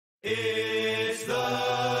It's the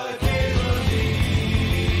Game of the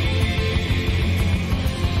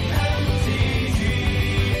MTGO.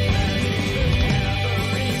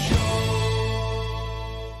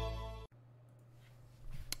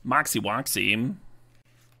 Moxie Woxie.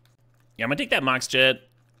 Yeah, I'm gonna take that Mox Jet,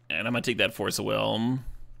 and I'm gonna take that Force of Will.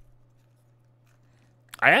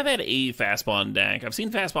 I have had a Fastbond deck. I've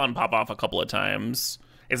seen Fastbond pop off a couple of times.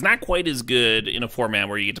 It's not quite as good in a format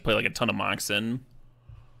where you get to play like a ton of Moxen,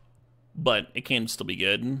 but it can still be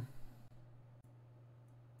good.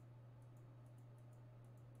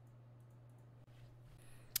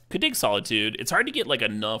 Could take Solitude. It's hard to get like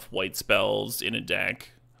enough white spells in a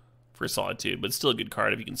deck for Solitude, but it's still a good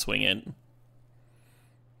card if you can swing it.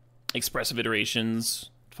 Expressive Iterations,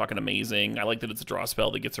 fucking amazing. I like that it's a draw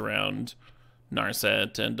spell that gets around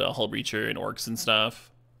Narset and Hull Breacher and Orcs and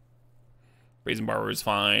stuff. Brazen Borrower is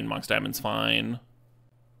fine. Mox Diamond's fine.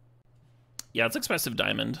 Yeah, it's Expressive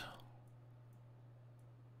Diamond.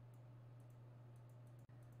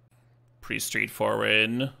 Pretty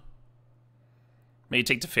straightforward. Maybe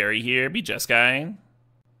take Teferi here. Be Jeskai.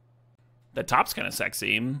 That top's kind of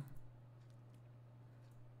sexy.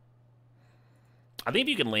 I think if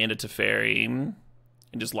you can land a Teferi and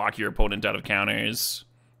just lock your opponent out of counters,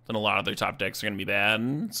 then a lot of their top decks are going to be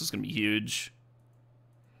bad. This is going to be huge.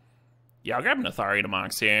 Yeah, I'll grab an Athari to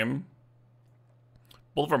Mox here.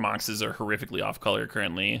 Both of our Moxes are horrifically off color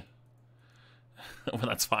currently. Well,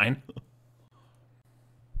 that's fine.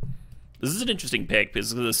 This is an interesting pick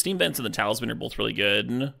because the Steam Vents and the Talisman are both really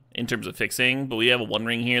good in terms of fixing, but we have a One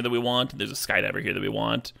Ring here that we want, and there's a Skydiver here that we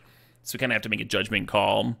want. So we kind of have to make a judgment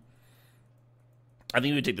call. I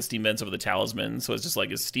think we would take the Steam Vents over the Talisman, so it's just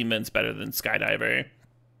like, is Steam Vents better than Skydiver?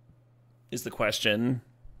 Is the question.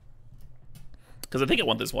 Because I think I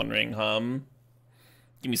want this One Ring,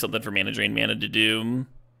 Give me something for Mana Drain Mana to do.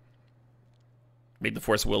 Make the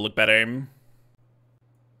Force of Will look better.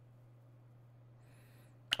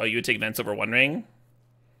 Oh, you would take Vents over One Ring?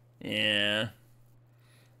 Yeah.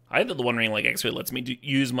 I think that the One Ring, like, actually lets me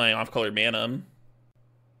use my off-color mana.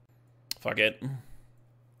 Fuck it.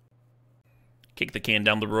 Kick the can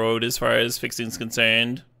down the road as far as fixing is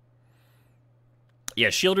concerned. Yeah,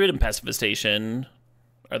 Shieldred and Pacification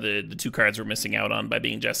are the two cards we're missing out on by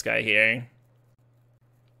being Jeskai here.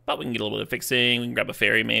 But we can get a little bit of fixing. We can grab a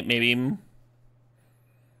Fairy, maybe.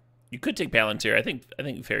 You could take Palantir. I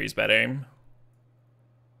think Fairy's better.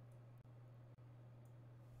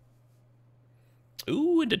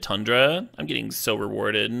 Ooh, into Tundra. I'm getting so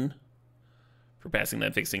rewarded for passing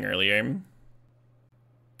that fixing earlier.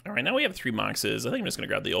 Alright, now we have 3 Moxes. I think I'm just going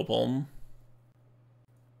to grab the Opal.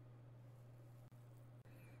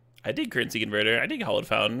 I dig Currency Converter. I dig Hallowed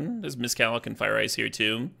Fountain. There's Miscalc and Fire Ice here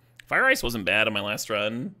too. Fire Ice wasn't bad on my last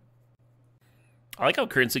run. I like how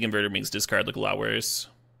Currency Converter makes discard look a lot worse.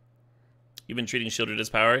 Even treating Shieldred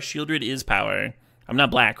as power. Shieldred is power. I'm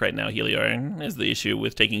not black right now, Helior, is the issue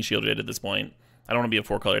with taking Shieldred at this point. I don't want to be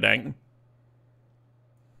a 4-color deck.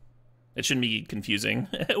 It shouldn't be confusing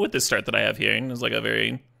with this start that I have here. It's like a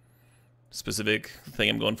very specific thing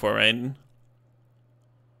I'm going for, right?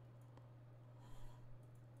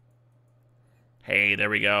 Hey, there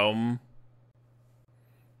we go.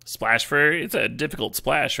 Splash for... It's a difficult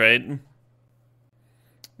splash, right?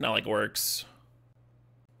 Not like Orcs.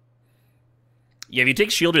 Yeah, if you take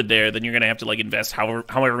Shieldred there, then you're going to have to like invest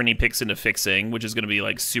however many picks into fixing, which is going to be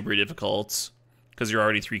like super difficult. Because you're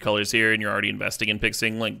already 3 colors here, and you're already investing in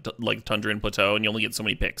fixing, like Tundra and Plateau, and you only get so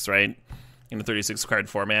many picks, right? In a 36-card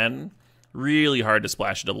format. Really hard to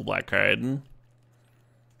splash a double black card. And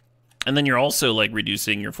then you're also, like,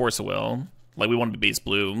 reducing your Force of Will. Like, we want to be base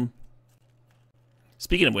blue.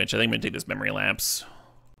 Speaking of which, I think I'm going to take this Memory Lapse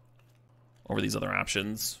over these other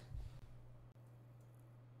options.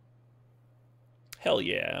 Hell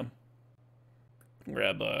yeah.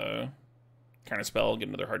 Grab a Counterspell, get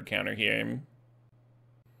another hard counter here.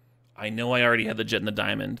 I know I already had the Jet and the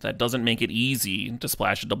Diamond. That doesn't make it easy to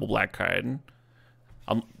splash a double black card.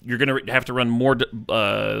 You're going to have to run more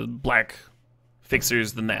black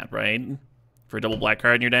fixers than that, right? For a double black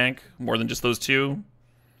card in your deck? More than just those 2?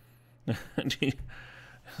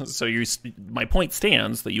 So my point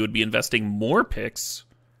stands that you would be investing more picks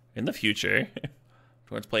in the future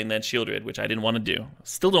towards playing that Shieldred, which I didn't want to do.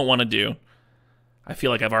 Still don't want to do. I feel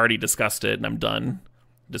like I've already discussed it, and I'm done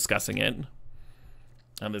discussing it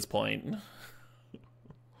at this point.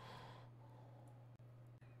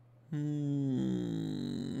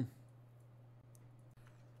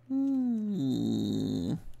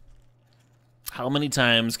 How many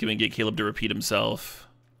times can we get Caleb to repeat himself?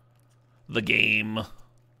 The game.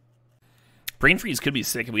 Brain Freeze could be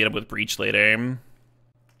sick if we end up with Breach later.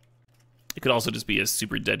 It could also just be a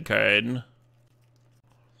super dead card.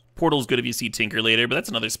 Portal's good if you see Tinker later, but that's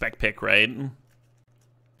another spec pick, right?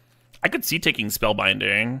 I could see taking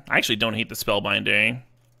Spellbinder. I actually don't hate the Spellbinder.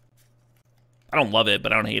 I don't love it,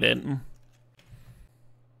 but I don't hate it.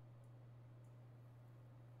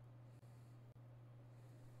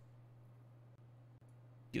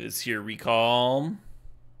 Give this here Recall.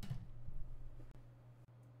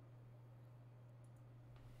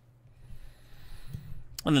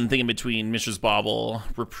 And then thinking between Mishra's Bauble,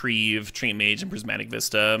 Reprieve, Trinket Mage, and Prismatic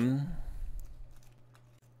Vista.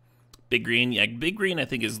 Big Green, yeah, Big Green I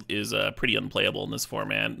think is pretty unplayable in this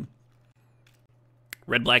format.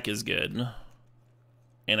 Red Black is good,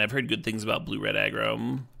 and I've heard good things about Blue Red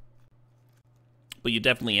aggro. But you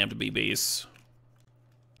definitely have to be base.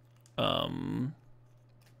 One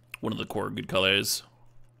of the core good colors.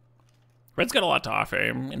 Red's got a lot to offer,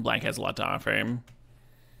 and Black has a lot to offer.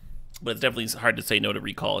 But it's definitely hard to say no to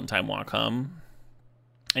Recall and Time Walk Hum.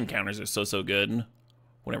 And counters are so good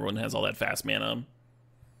when everyone has all that fast mana.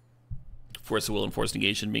 Force of Will and Force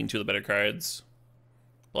Negation being two of the better cards.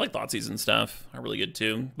 But like Thoughtseize and stuff are really good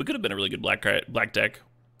too. We could have been a really good black deck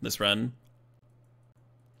this run.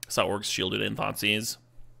 Saw Orcs shielded in Thoughtseize.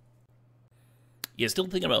 Yeah, still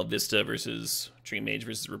thinking about Vista versus Trinket Mage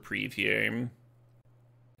versus Reprieve here.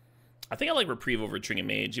 I think I like Reprieve over Trinket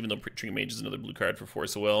Mage, even though Trinket Mage is another blue card for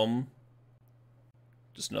Force of Will.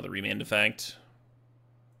 Just another remand effect.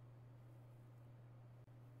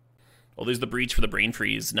 Oh, there's the Breach for the Brain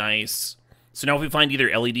Freeze. Nice. So now if we find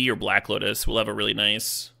either LED or Black Lotus, we'll have a really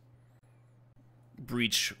nice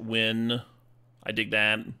Breach win. I dig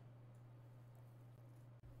that. Do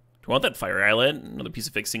we want that Fire Islet? Another piece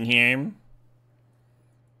of fixing here.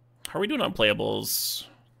 How are we doing on playables?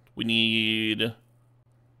 We need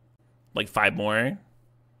like 5 more.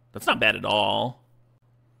 That's not bad at all.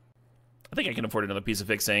 I think I can afford another piece of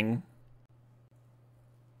fixing.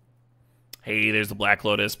 Hey, there's the Black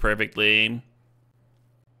Lotus perfectly.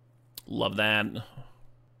 Love that.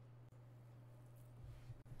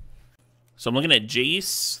 So I'm looking at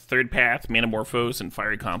Jace, Third Path, Manamorphose, and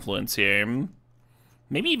Fiery Confluence here.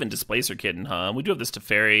 Maybe even Displacer Kitten, huh? We do have this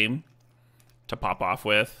Teferi to pop off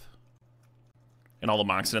with. And all the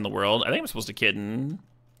Moxen in the world. I think I'm supposed to Kitten.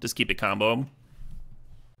 Just keep it combo.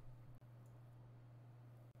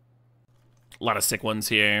 A lot of sick ones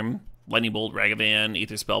here. Lightning Bolt, Ragavan,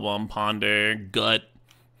 Aether Spellbomb, Ponder, Gut.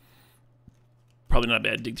 Probably not a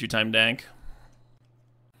bad dig through time deck.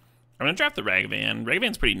 I'm going to draft the Ragavan.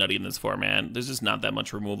 Ragavan's pretty nutty in this format. There's just not that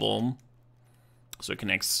much removal. So it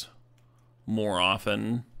connects more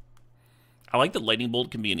often. I like that Lightning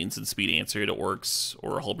Bolt can be an instant speed answer to Orcs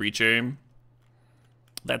or a Hull Breacher.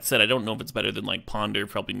 That said, I don't know if it's better than like Ponder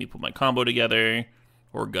for helping me put my combo together,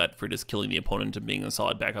 or Gut for just killing the opponent and being a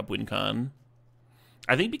solid backup win con.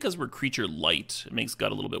 I think because we're creature light, it makes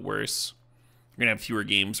Gut a little bit worse. You're going to have fewer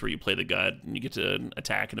games where you play the Gut and you get to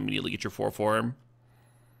attack and immediately get your 4/4.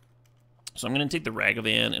 So I'm going to take the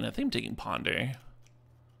Ragavan, and I think I'm taking Ponder.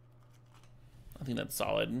 I think that's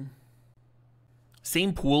solid.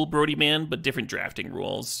 Same pool, Brody Man, but different drafting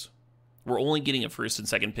rules. We're only getting a first and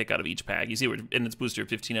second pick out of each pack. You see, and it's booster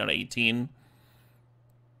 15 out of 18.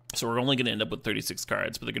 So we're only going to end up with 36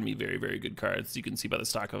 cards, but they're going to be very, very good cards. You can see by the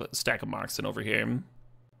stack of Moxen over here.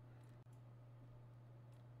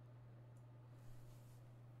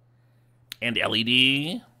 And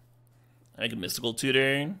LED. I like a Mystical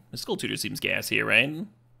Tutor. Mystical Tutor seems gassy, right?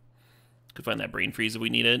 Could find that Brain Freeze if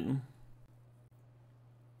we need it.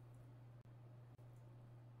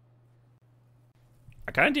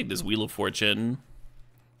 I kind of dig this Wheel of Fortune.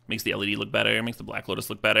 Makes the LED look better. Makes the Black Lotus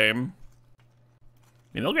look better.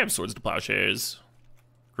 Maybe I'll grab Swords to Plowshares.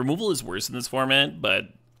 Removal is worse in this format, but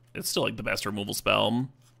it's still like the best removal spell.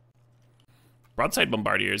 Broadside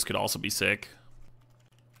Bombardiers could also be sick.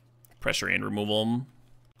 Pressure and removal.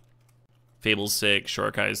 Fable's sick.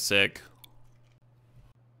 Shorkai's sick.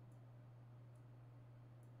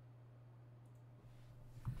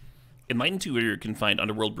 Enlightened Tutor can find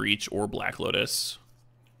Underworld Breach or Black Lotus.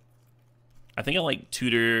 I think I like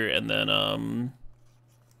Tutor and then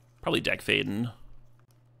probably Deck Faden.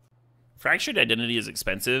 Fractured Identity is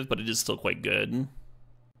expensive, but it is still quite good.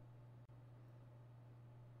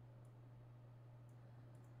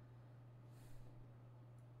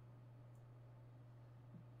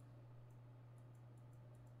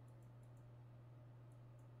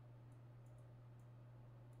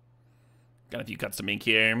 Got a few cuts to make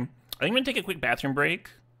here. I think I'm gonna take a quick bathroom break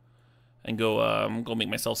and go make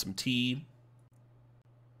myself some tea.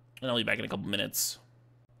 And I'll be back in a couple minutes.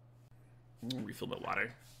 Refill my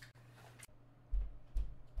water.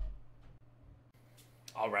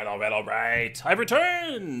 All right. I've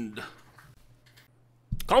returned.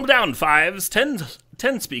 Calm down, fives. 10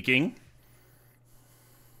 speaking.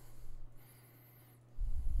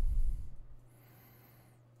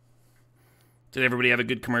 Did everybody have a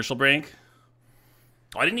good commercial break?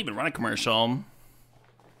 Oh, I didn't even run a commercial.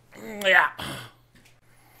 Yeah.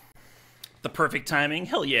 The perfect timing?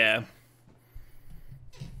 Hell yeah.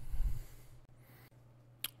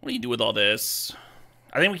 What do you do with all this?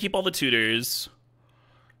 I think we keep all the tutors.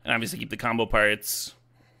 And obviously keep the combo parts.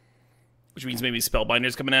 Which means maybe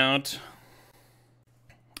Spellbinder's coming out.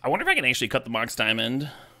 I wonder if I can actually cut the Mox Diamond.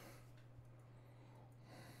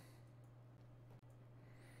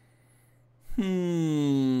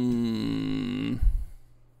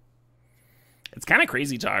 It's kind of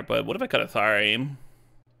crazy talk, but what if I cut a Thari?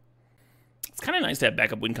 It's kind of nice to have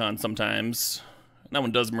backup win con sometimes. That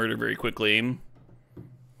one does murder very quickly.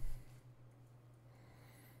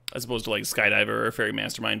 As opposed to like Skydiver or Fairy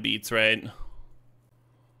Mastermind beats, right?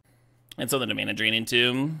 And something to mana drain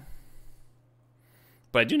into.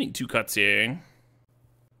 But I do need 2 cuts here.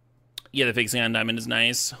 Yeah, the Fixing on Diamond is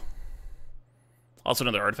nice. Also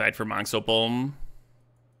another artifact for Mox Opal.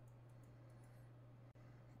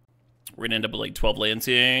 We're gonna end up with like 12 lands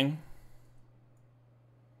here.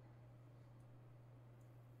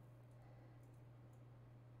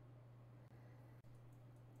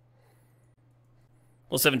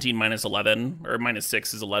 Well, 17 minus 11, or minus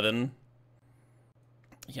 6 is 11.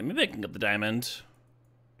 Yeah, maybe I can get the diamond.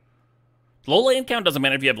 Low land count doesn't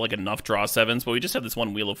matter if you have like enough draw 7s, but we just have this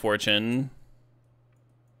one Wheel of Fortune.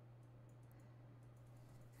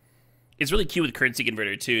 It's really cute with currency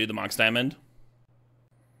converter too, the Mox Diamond.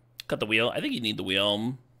 Cut the wheel. I think you need the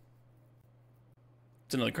wheel.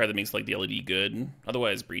 It's another card that makes like the LED good.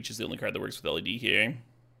 Otherwise, Breach is the only card that works with LED here.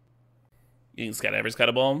 You think Skydiver's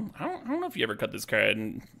cuttable? I don't know if you ever cut this card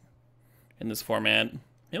in this format.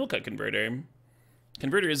 Maybe we'll cut Converter.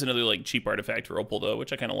 Converter is another like cheap artifact for Opal though,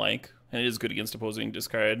 which I kind of like. And it is good against opposing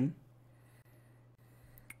discard.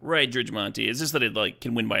 Right, George Monty. It's just that it like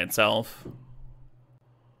can win by itself.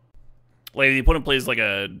 Like the opponent plays like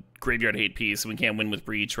a graveyard hate piece and we can't win with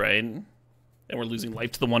Breach, right? And we're losing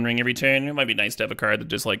life to the One Ring every turn. It might be nice to have a card that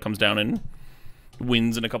just like comes down and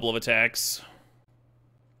wins in a couple of attacks.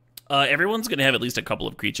 Everyone's gonna have at least a couple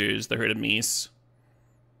of creatures. The Herd of Meese,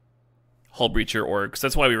 Hull Breacher, Orcs.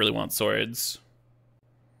 That's why we really want swords.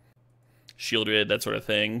 Shieldred, that sort of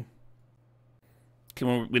thing. Can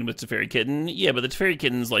we win with Teferi Kitten? Yeah, but the Teferi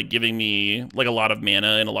Kitten's like giving me like a lot of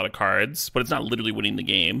mana and a lot of cards, but it's not literally winning the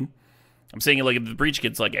game. I'm saying like if the Breach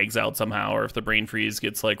gets like exiled somehow, or if the Brain Freeze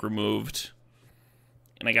gets like removed,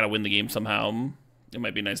 and I gotta win the game somehow, it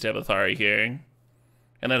might be nice to have a Thari here.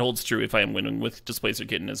 And that holds true if I am winning with Displacer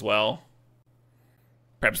Kitten as well.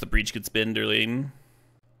 Perhaps the Breach gets binned early.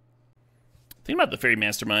 Think about the Fairy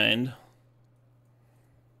Mastermind.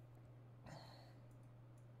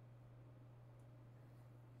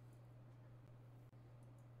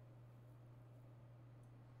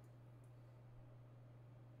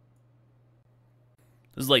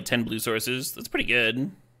 This is like 10 blue sources. That's pretty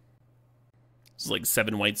good. This is like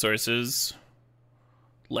 7 white sources.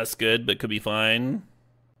 Less good, but could be fine.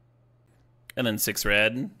 And then 6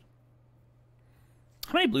 red.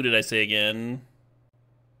 How many blue did I say again?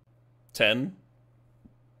 10?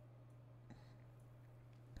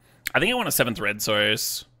 I think I want a 7th red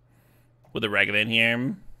source with a Ragavan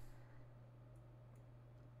here.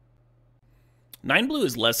 9 blue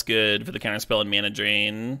is less good for the counterspell and mana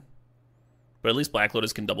drain. But at least Black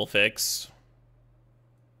Lotus can double fix.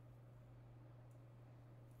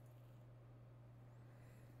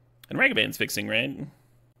 And Ragavan's fixing, right?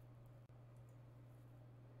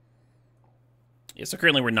 Yeah, so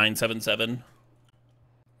currently we're 977.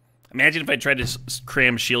 Imagine if I tried to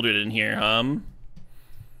cram Shieldred in here, I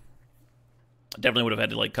definitely would have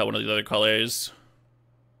had to like cut one of the other colors.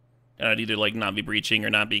 And I'd either like not be breaching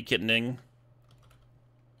or not be kittening.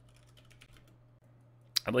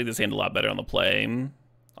 I'd like this hand a lot better on the play.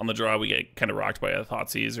 On the draw, we get kind of rocked by a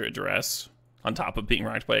Thoughtseize or a Duress, on top of being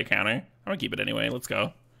rocked by a counter. I'm gonna keep it anyway. Let's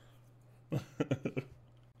go. Well,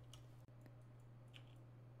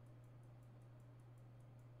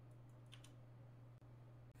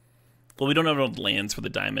 we don't have enough lands for the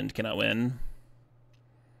diamond. Cannot win.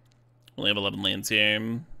 Only have 11 lands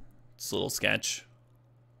here. It's a little sketch.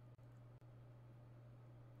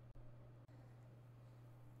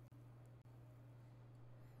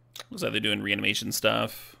 Looks like they're doing reanimation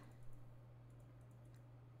stuff.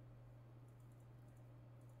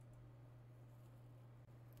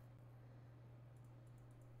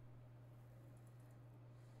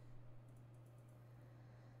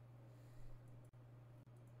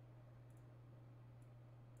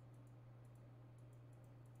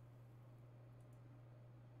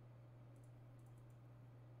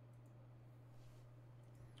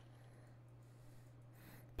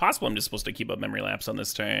 Possible I'm just supposed to keep up memory lapse on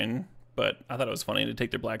this turn, but I thought it was funny to take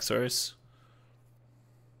their black source.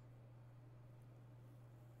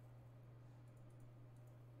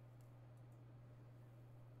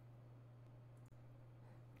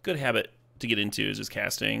 Good habit to get into is just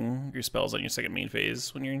casting your spells on your second main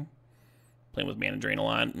phase when you're playing with mana drain a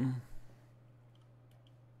lot.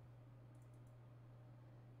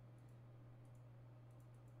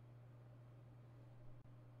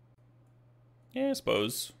 Yeah, I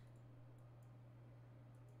suppose.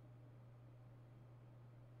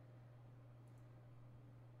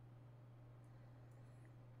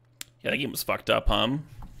 Yeah, that game was fucked up, huh?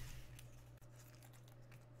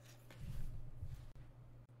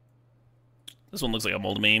 This one looks like a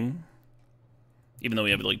Moldamine. Even though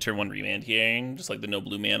we have like turn 1 remand here, just like the no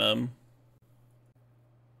blue mana.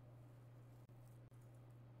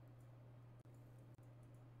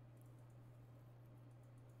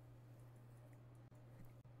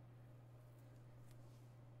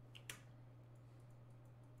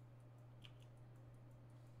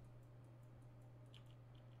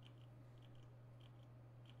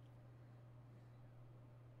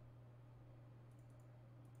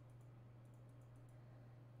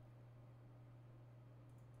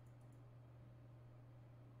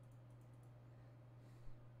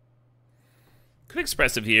 Could be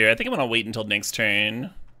expressive here. I think I'm gonna wait until next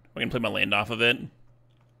turn. We're gonna play my land off of it.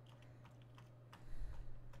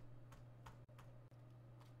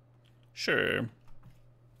 Sure.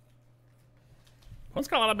 One's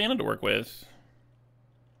got a lot of mana to work with.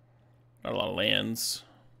 Not a lot of lands,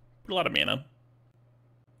 but a lot of mana.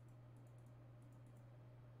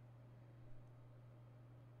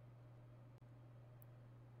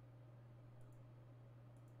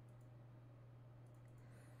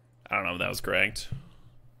 I don't know if that was correct.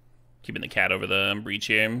 Keeping the cat over the breach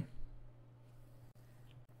here.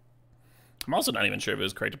 I'm also not even sure if it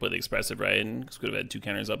was correct to play the expressive, right? Because we could have had 2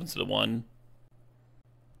 counters up instead of 1.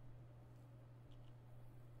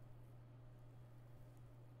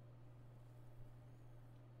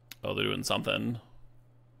 Oh, they're doing something.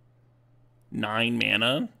 9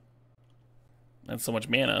 mana? That's so much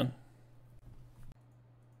mana.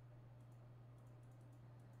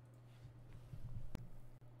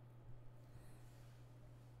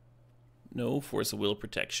 No force of will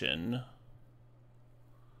protection.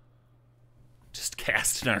 Just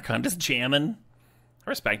cast an Archon, just jamming. I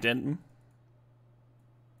respect it.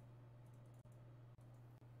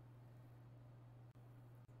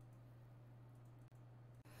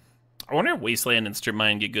 I wonder if Wasteland and Strip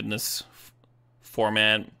Mine get good in this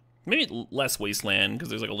format. Maybe less Wasteland, because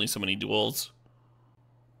there's like only so many duels.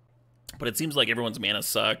 But it seems like everyone's mana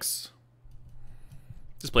sucks.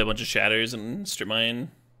 Just play a bunch of Shatters and Strip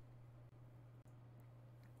Mine.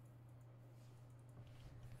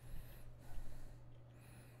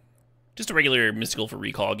 Just a regular Mystical for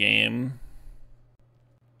Recall game.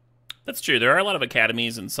 That's true. There are a lot of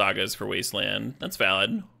academies and sagas for Wasteland. That's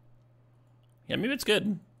valid. Yeah, maybe it's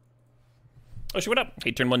good. Oh, shit, what up?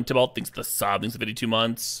 Hey, turn 1 Tybalt thinks the Sob thinks the 52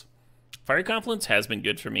 months. Fiery Confluence has been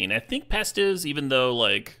good for me. And I think Pest is, even though,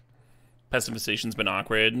 like, Pest Infestation's been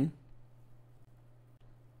awkward.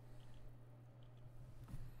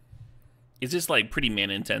 It's just, like, pretty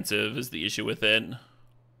mana intensive is the issue with it. In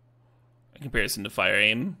comparison to Fire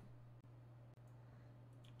Aim.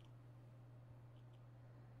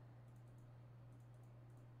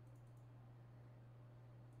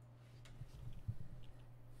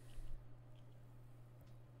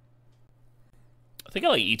 I think I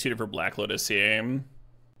like E-Tutor for Black Lotus here.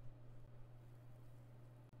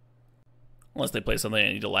 Unless they play something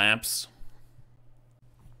I need to lapse.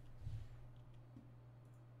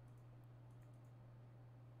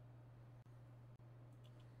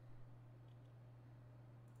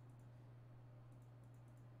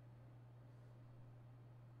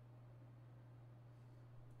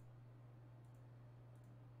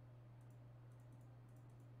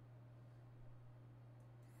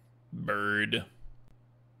 Bird.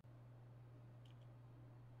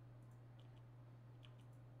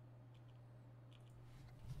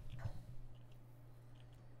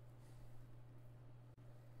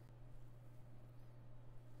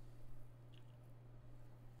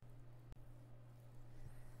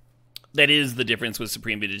 That is the difference with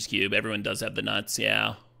Supreme Vintage Cube. Everyone does have the nuts,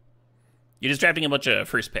 yeah. You're just drafting a bunch of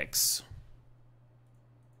first picks.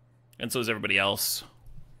 And so is everybody else.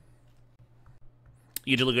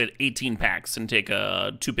 You had to look at 18 packs and take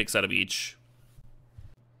 2 picks out of each.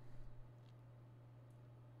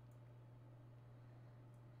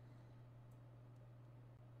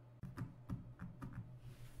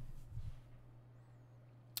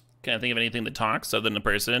 Can I think of anything that talks other than a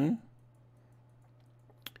person?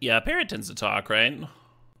 Yeah, Parrot tends to talk, right?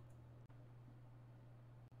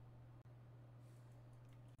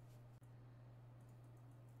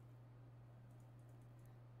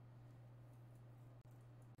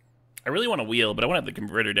 I really want to wheel, but I want to have the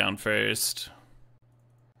converter down first.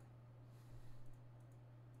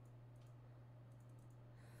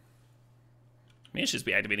 Maybe I should just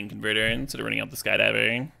be activating converter instead of running out the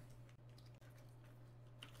skydiver.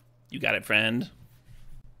 You got it, friend.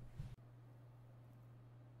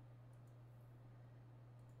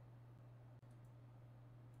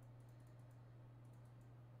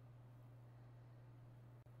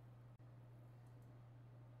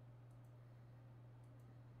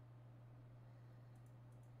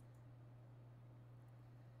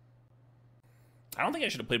 I don't think I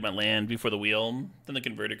should have played my land before the wheel. Then the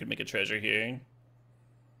converter could make a treasure here. And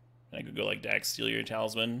I could go like Dax, steal your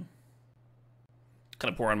talisman.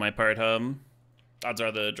 Kind of poor on my part, Odds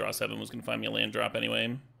are the draw 7 was going to find me a land drop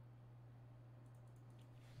anyway.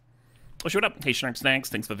 Oh, showed up. Hey, Shark Snacks.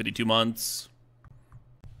 Thanks for the 52 months.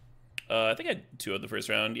 I think I had 2 of the first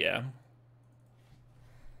round, yeah.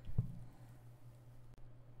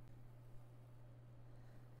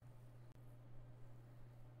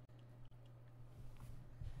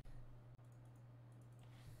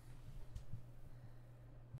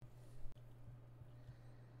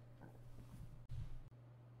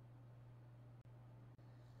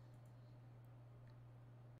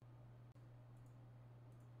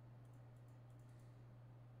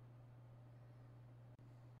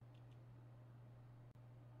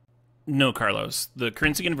 No, Carlos. The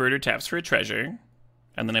currency converter taps for a treasure,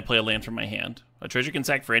 and then I play a land from my hand. A treasure can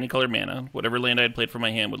sack for any color mana. Whatever land I had played from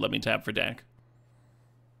my hand would let me tap for deck.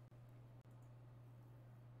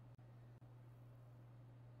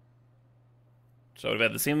 So I would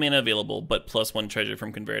have had the same mana available, but plus 1 treasure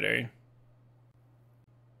from converter.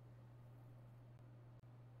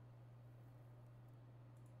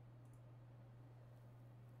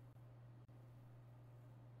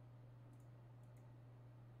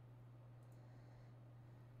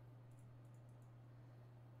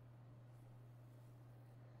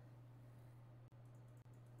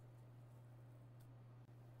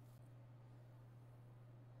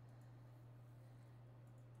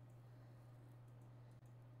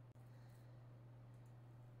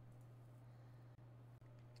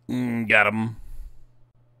 Got him.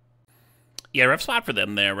 Yeah, rough spot for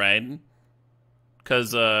them there, right?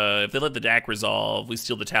 Because if they let the DAC resolve, we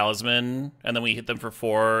steal the talisman, and then we hit them for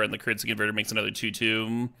 4, and the currency converter makes another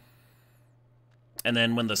 2/2. And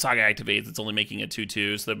then when the saga activates, it's only making a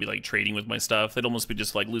 2/2, so they'd be like trading with my stuff. They'd almost be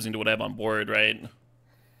just like losing to what I have on board, right?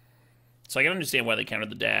 So I can understand why they countered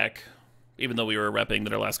the DAC, even though we were repping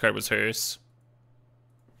that our last card was hers.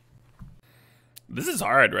 This is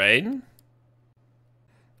hard, right?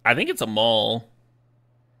 I think it's a mull,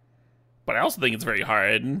 but I also think it's very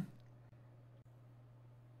hard.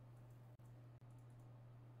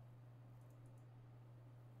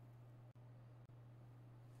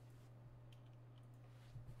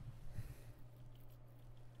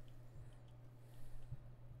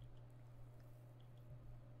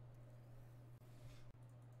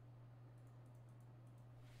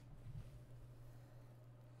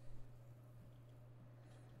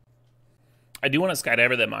 I do want to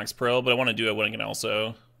skydiver that Mox Pearl, but I want to do it when I can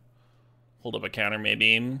also hold up a counter,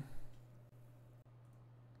 maybe.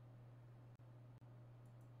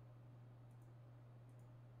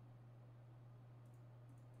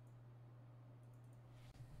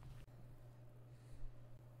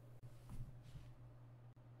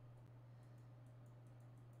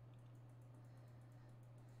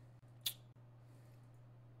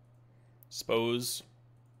 Suppose.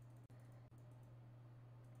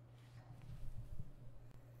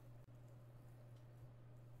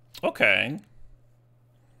 Okay.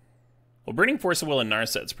 Well, Burning Force of Will and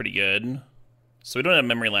Narset's pretty good. So we don't have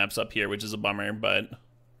Memory Lapse up here, which is a bummer, but at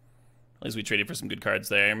least we traded for some good cards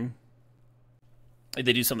there. If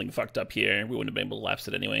they do something fucked up here, we wouldn't have been able to lapse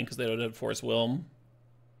it anyway, because they would have Force Will.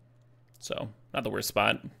 So, not the worst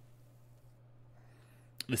spot.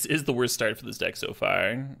 This is the worst start for this deck so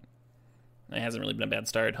far. It hasn't really been a bad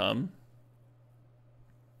start,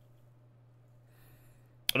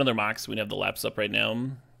 Another Mox, we have the lapse up right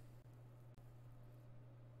now.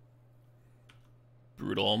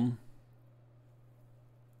 Brutal.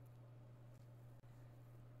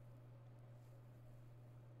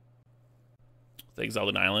 The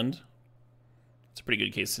Exalted Island. It's a pretty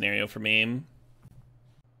good case scenario for me.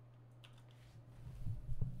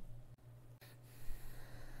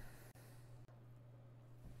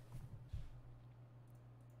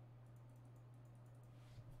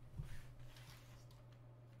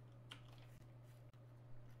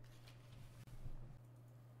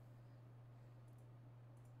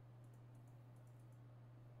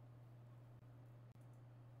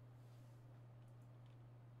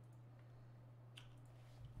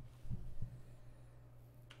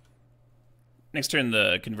 Next turn,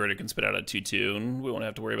 the converter can spit out a 2/2, and we won't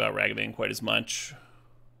have to worry about Ragavan quite as much.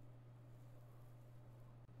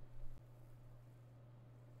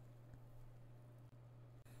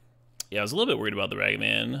 Yeah, I was a little bit worried about the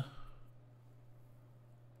Ragavan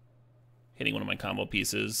hitting one of my combo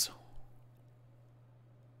pieces.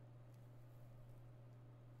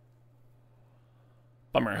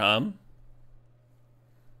 Bummer, huh?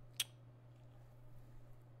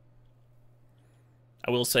 I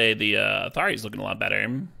will say the Athari's looking a lot better.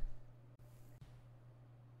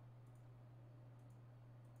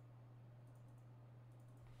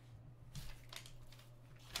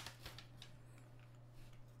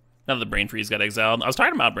 Now that the Brain Freeze got exiled. I was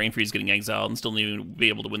talking about Brain Freeze getting exiled and still need to be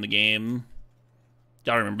able to win the game.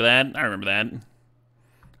 Y'all remember that? I remember that.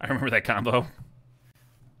 I remember that combo.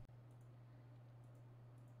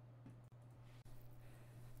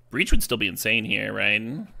 Breach would still be insane here,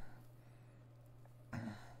 right?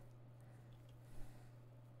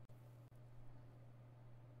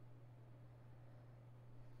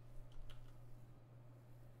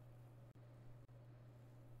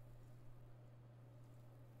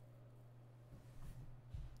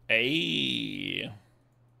 Hey.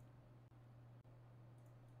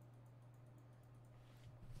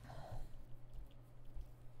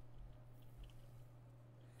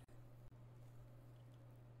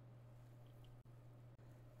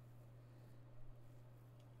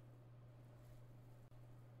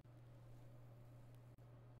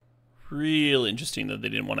 Real interesting that they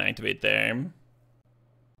didn't want to activate there.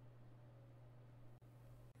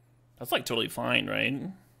 That's like totally fine,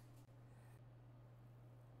 right?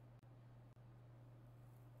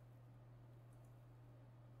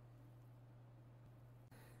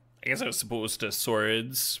 I guess I was supposed to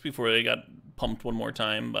swords before they got pumped one more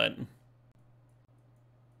time, but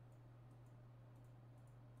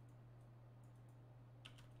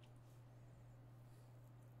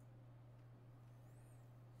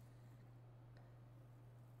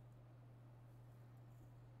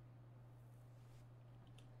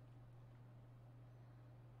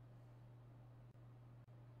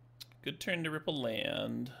good turn to ripple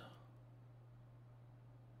land.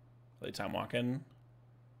 Are they time walking?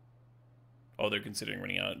 Oh, they're considering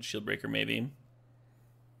running out Shield Breaker, maybe.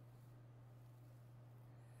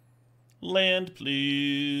 Land,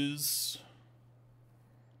 please.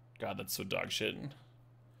 God, that's so dog shit.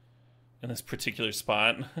 In this particular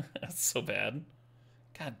spot. That's so bad.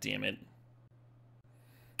 God damn it.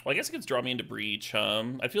 Well, I guess it could draw me into Breach.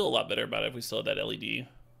 I'd feel a lot better about it if we still had that LED. Yeah,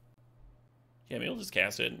 maybe we'll just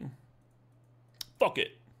cast it. Fuck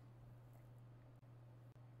it.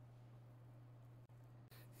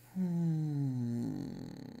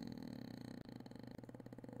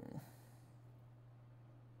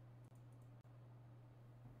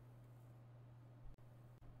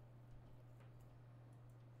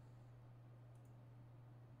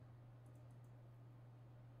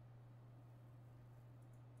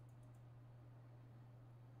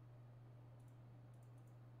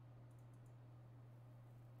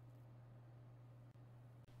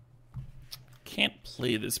 Can't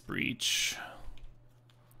play this Breach.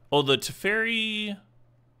 Oh, the Teferi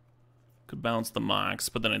could bounce the Mox,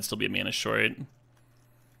 but then I'd still be a mana short.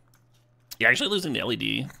 Yeah, actually losing the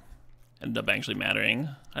LED ended up actually mattering.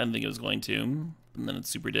 I didn't think it was going to, and then it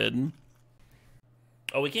super did.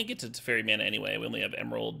 Oh, we can't get to Teferi mana anyway. We only have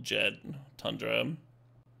Emerald, Jet, Tundra.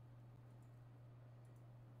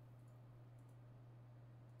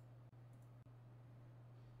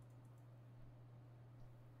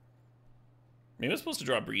 Maybe I was supposed to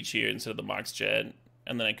draw Breach here instead of the Mox Jet,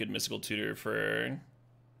 and then I could Mystical Tutor for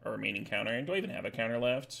a remaining counter. Do I even have a counter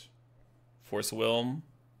left? Force of Will.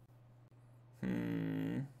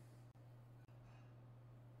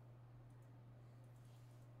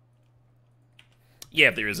 Yeah,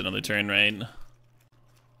 if there is another turn, right?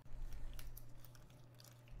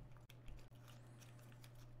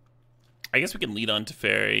 I guess we can lead on to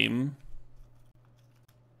Fairy. And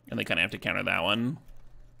they kind of have to counter that one.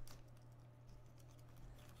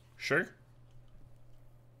 Sure.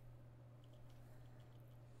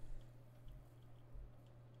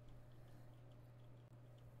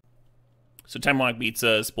 So Time Walk beats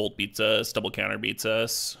us, Bolt beats us, Double Counter beats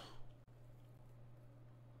us.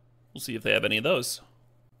 We'll see if they have any of those.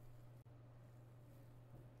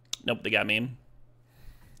 Nope, they got me.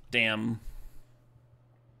 Damn.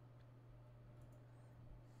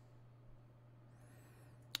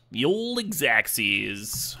 The old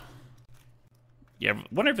Exaxes. Yeah, I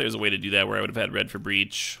wonder if there's a way to do that where I would have had red for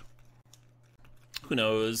Breach. Who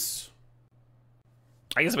knows?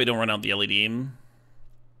 I guess if I don't run out the LED.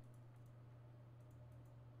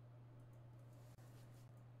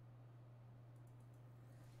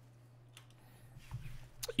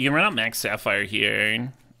 You can run out Max Sapphire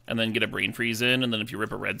here, and then get a Brain Freeze in, and then if you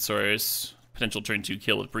rip a red source, potential turn 2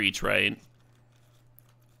 kill with Breach, right?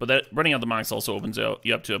 But that running out the Mox also opens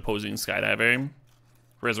you up to opposing Skydiver.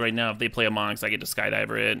 Whereas right now, if they play a Mox, I get to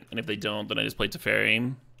Skydiver it, and if they don't, then I just play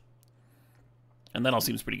Teferi. And that all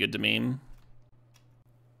seems pretty good to me.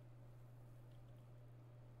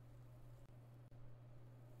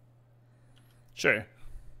 Sure.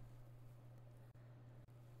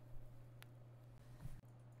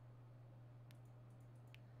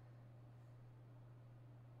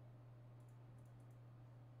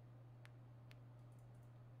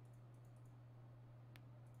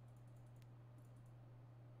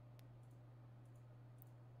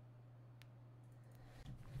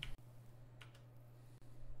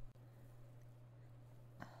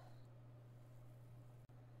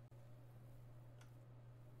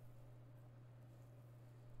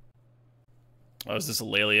 Oh, is this a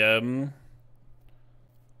Lelium?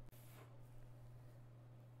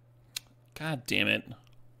 God damn it.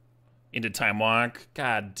 Into Time Walk?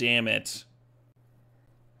 God damn it.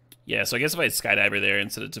 Yeah, so I guess if I had Skydiver there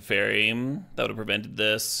instead of Teferi, that would have prevented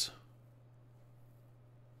this.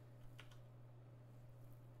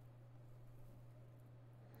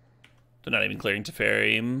 They're not even clearing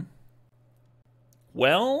Teferi.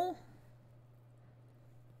 Well,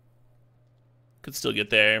 could still get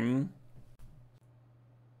there.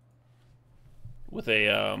 With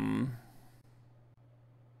a,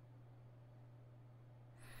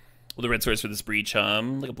 with a red source for this Breach,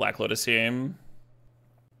 like a Black Lotus here.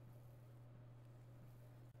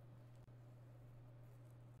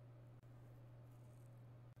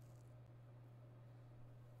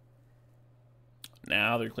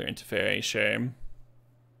 Now they're clearing Teferi, sure.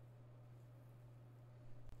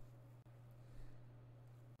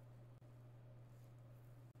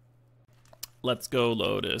 Let's go,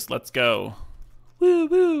 Lotus, let's go. Woo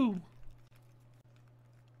woo!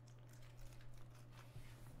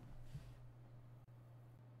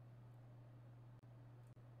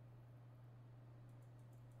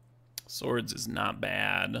 Swords is not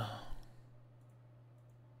bad.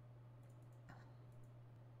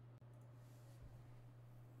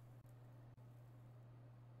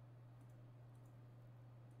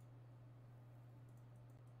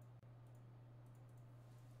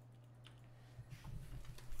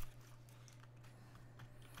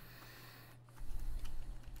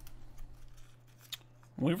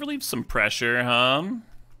 We've relieved some pressure, huh?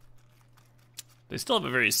 They still have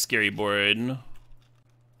a very scary board.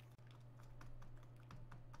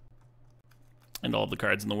 And all of the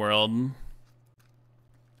cards in the world.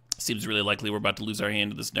 Seems really likely we're about to lose our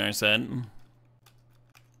hand to this Narset.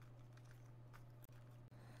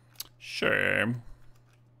 Sure.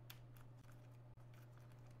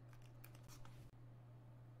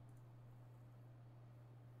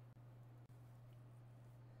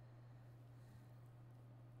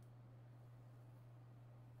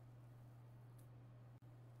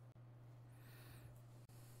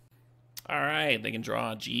 Alright, they can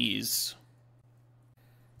draw. Jeez.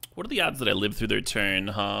 What are the odds that I live through their turn,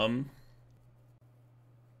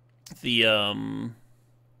 The,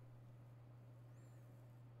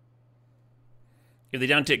 if they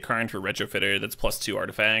down-tick Karn for Retrofitter, that's +2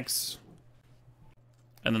 artifacts.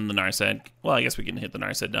 And then the Narset. Well, I guess we can hit the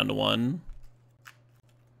Narset down to 1.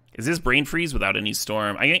 Is this Brain Freeze without any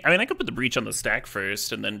Storm? I mean, I could put the Breach on the stack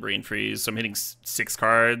first and then Brain Freeze. So I'm hitting 6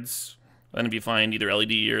 cards. Then if you find either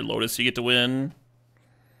LED or Lotus, you get to win.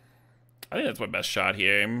 I think that's my best shot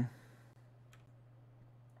here.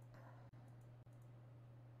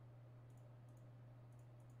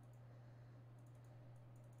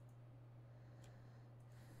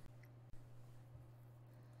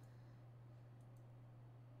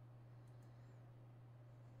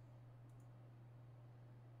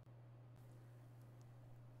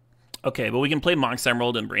 Okay, but we can play Mox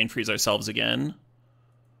Emerald and Brain Freeze ourselves again.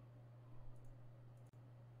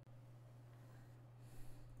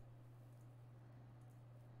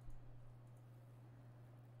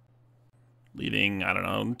 Leaving, I don't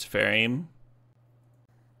know, Teferi.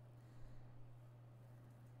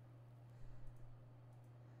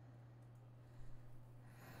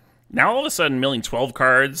 Now all of a sudden milling 12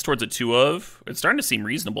 cards towards a 2 of. It's starting to seem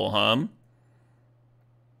reasonable, huh?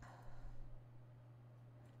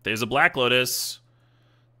 There's a Black Lotus.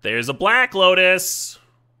 There's a Black Lotus.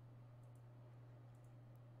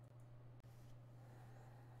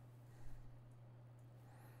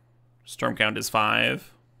 Storm count is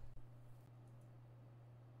 5.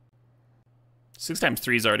 6 times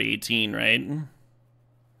 3 is already 18, right?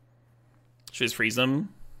 Should I just freeze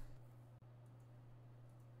them?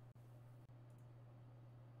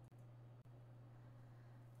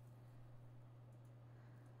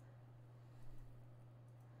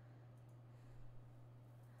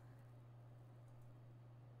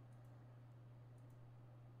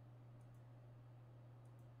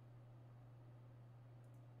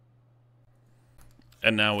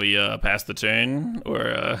 And now we pass the turn,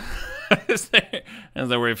 or is there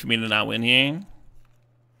a way for me to not win here?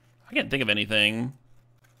 I can't think of anything.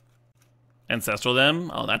 Ancestral them?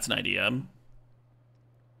 Oh, that's an idea.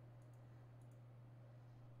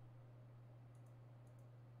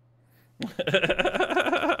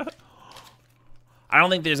 I don't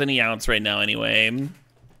think there's any outs right now anyway.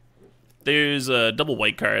 There's a double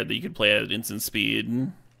white card that you could play at instant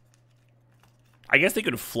speed. I guess they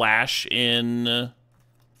could flash in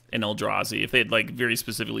Eldrazi if they'd like very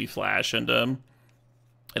specifically flash and a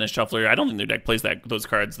shuffler. I don't think their deck plays those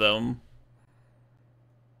cards though.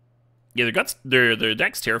 Yeah, their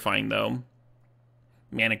deck's terrifying though.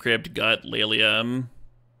 Mana Crypt, Gut, Lelia.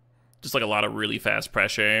 Just like a lot of really fast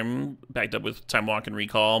pressure, backed up with Time Walk and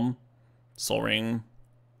Recall. Soul Ring.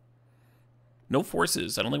 No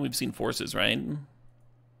forces. I don't think we've seen forces, right?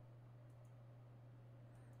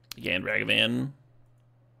 Again, Ragavan.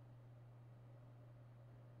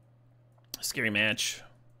 Scary match.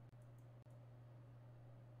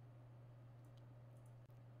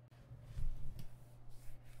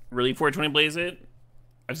 Really 420 Blaze it?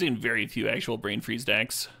 I've seen very few actual Brain Freeze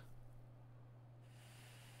decks.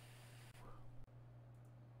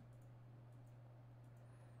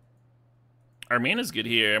 Our mana's good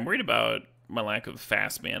here. I'm worried about my lack of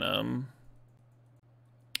fast mana.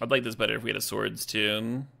 I'd like this better if we had a Swords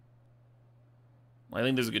too. I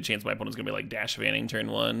think there's a good chance my opponent's gonna be like Dash Vanning turn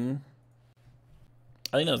 1.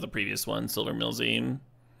 I think that was the previous one, Silver Millsy.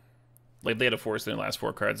 Like, if they had a force in their last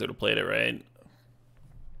 4 cards, they would have played it, right?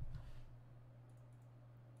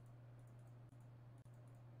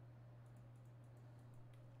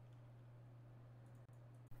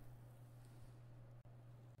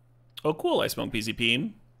 Oh, cool, I smoked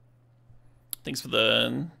PCP. Thanks for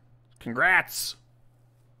the congrats.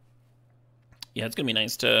 Yeah, it's gonna be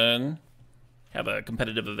nice to have a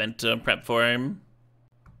competitive event to prep for him.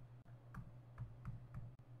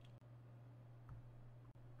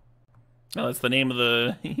 Oh, that's the name of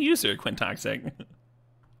the user, Quintoxic.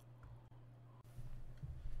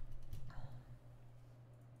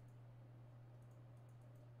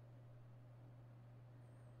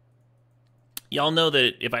 Y'all know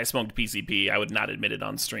that if I smoked PCP, I would not admit it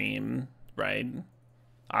on stream, right?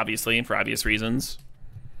 Obviously, for obvious reasons.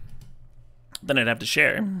 Then I'd have to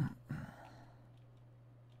share.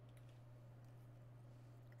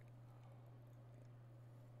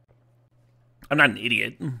 I'm not an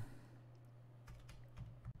idiot.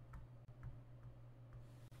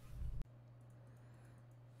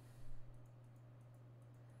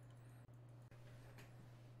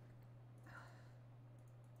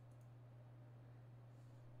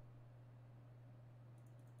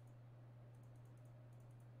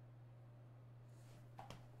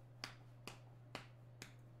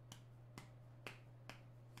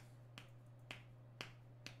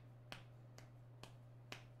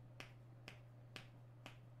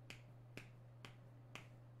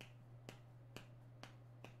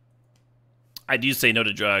 I do say no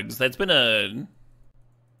to drugs. That's been a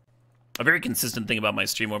very consistent thing about my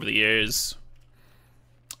stream over the years.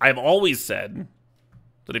 I've always said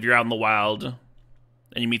that if you're out in the wild and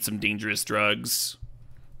you meet some dangerous drugs,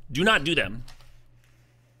 do not do them.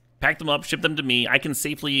 Pack them up, ship them to me. I can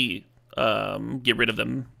safely get rid of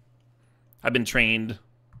them. I've been trained.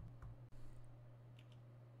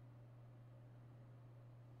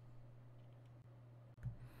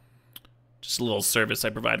 Just a little service I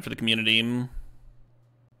provide for the community.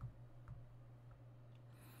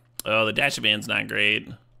 Oh, the Dash Van's not great.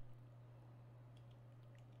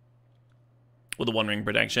 With the 1-ring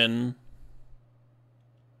protection.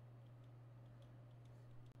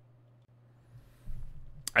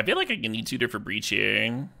 I feel like I can need tutor for Breach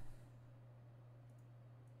here.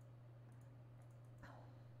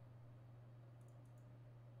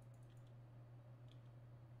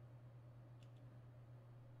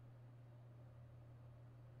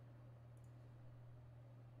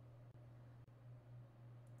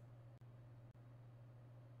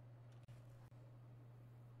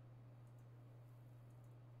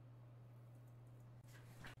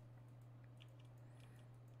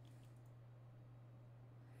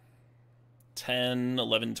 $10,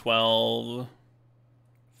 $11, $12,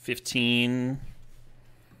 $15.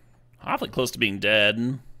 Awfully close to being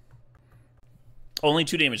dead. Only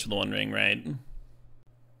 2 damage for the 1-ring, right?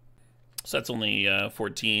 So that's only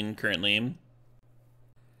 14 currently.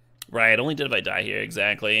 Right, only dead if I die here,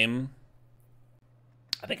 exactly.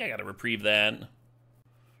 I think I gotta reprieve that.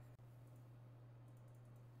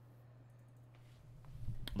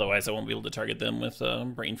 Otherwise, I won't be able to target them with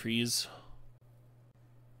Brain Freeze.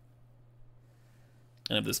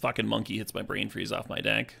 And if this fucking monkey hits my Brain Freeze off my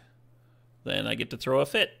deck, then I get to throw a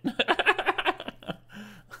fit.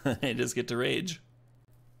 I just get to rage.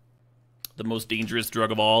 The most dangerous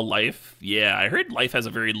drug of all, life. Yeah, I heard life has a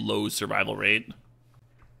very low survival rate.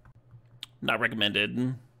 Not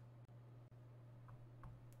recommended.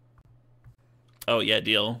 Oh, yeah,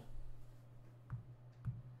 deal.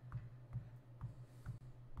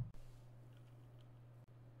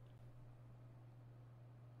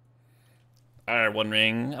 Alright, One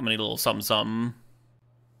Ring. I'm gonna need a little something something.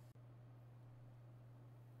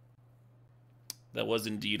 That was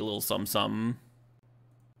indeed a little something something.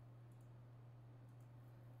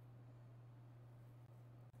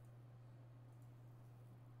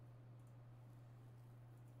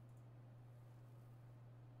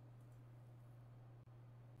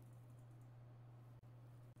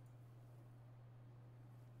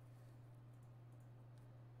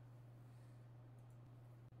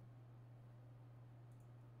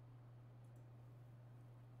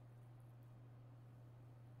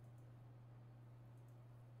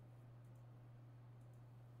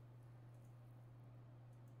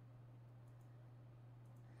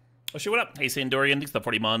 Oh shit, what up? Hey, St. Dorian, thanks for the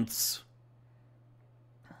 40 months.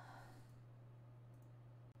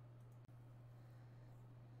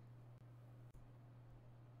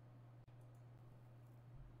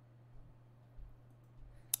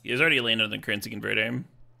 He has already landed on the currency converter. I'm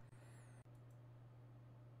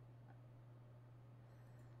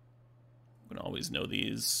gonna always know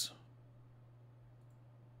these.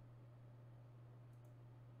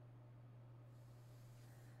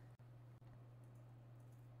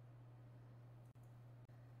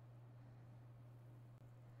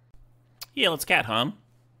 Yeah, let's cat, huh?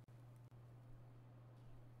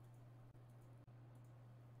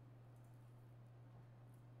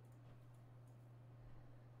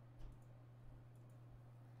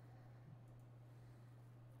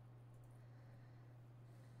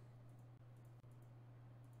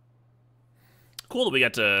 Cool that we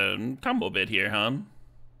got to combo bit here, huh?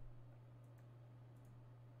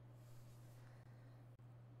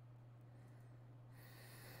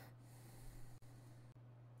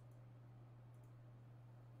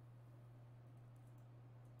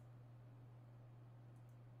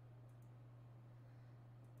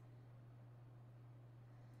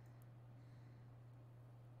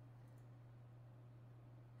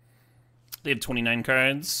 They have 29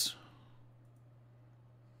 cards.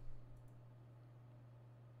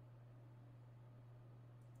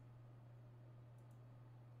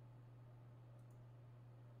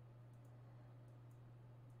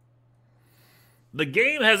 The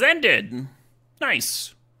game has ended.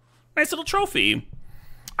 Nice. Nice little trophy.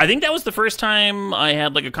 I think that was the first time I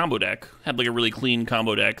had like a combo deck. Had like a really clean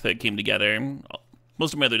combo deck that came together.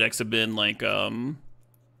 Most of my other decks have been like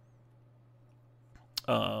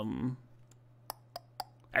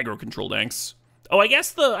aggro control decks. Oh, I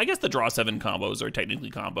guess the draw 7 combos are technically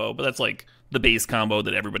combo, but that's like the base combo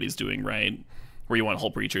that everybody's doing, right? Where you want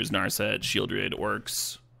Hull Breachers, Narset, Shieldred,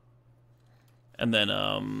 Orcs. And then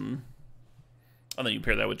you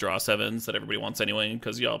pair that with draw 7s that everybody wants anyway,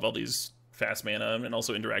 because you have all these fast mana and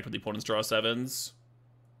also interact with the opponent's draw 7s.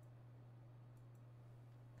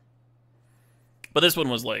 But this one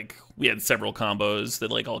was like, we had several combos that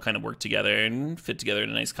like all kind of worked together and fit together in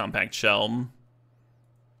a nice compact shell.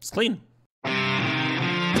 It's clean.